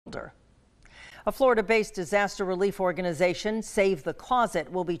A Florida-based disaster relief organization, Save the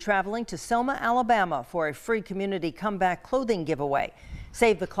Closet, will be traveling to Selma, Alabama for a free community comeback clothing giveaway.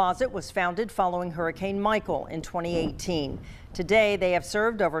 Save the Closet was founded following Hurricane Michael in 2018. Today, they have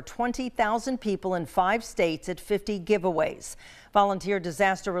served over 20,000 people in 5 states at 50 giveaways. Volunteer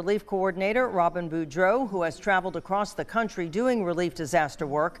disaster relief coordinator Robin Boudreau, who has traveled across the country doing relief disaster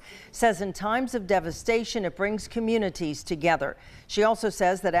work, says in times of devastation, it brings communities together. She also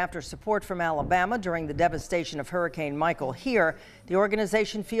says that after support from Alabama during the devastation of Hurricane Michael here, the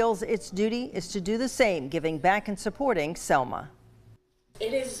organization feels its duty is to do the same, giving back and supporting Selma.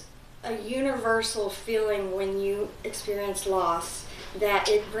 It is a universal feeling when you experience loss that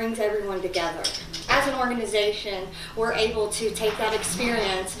it brings everyone together. As an organization, we're able to take that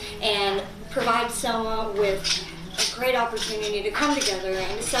experience and provide Selma with a great opportunity to come together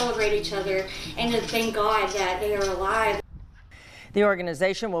and to celebrate each other and to thank God that they are alive. The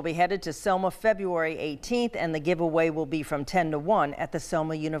organization will be headed to Selma February 18th, and the giveaway will be from 10 to 1 at the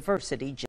Selma University gym.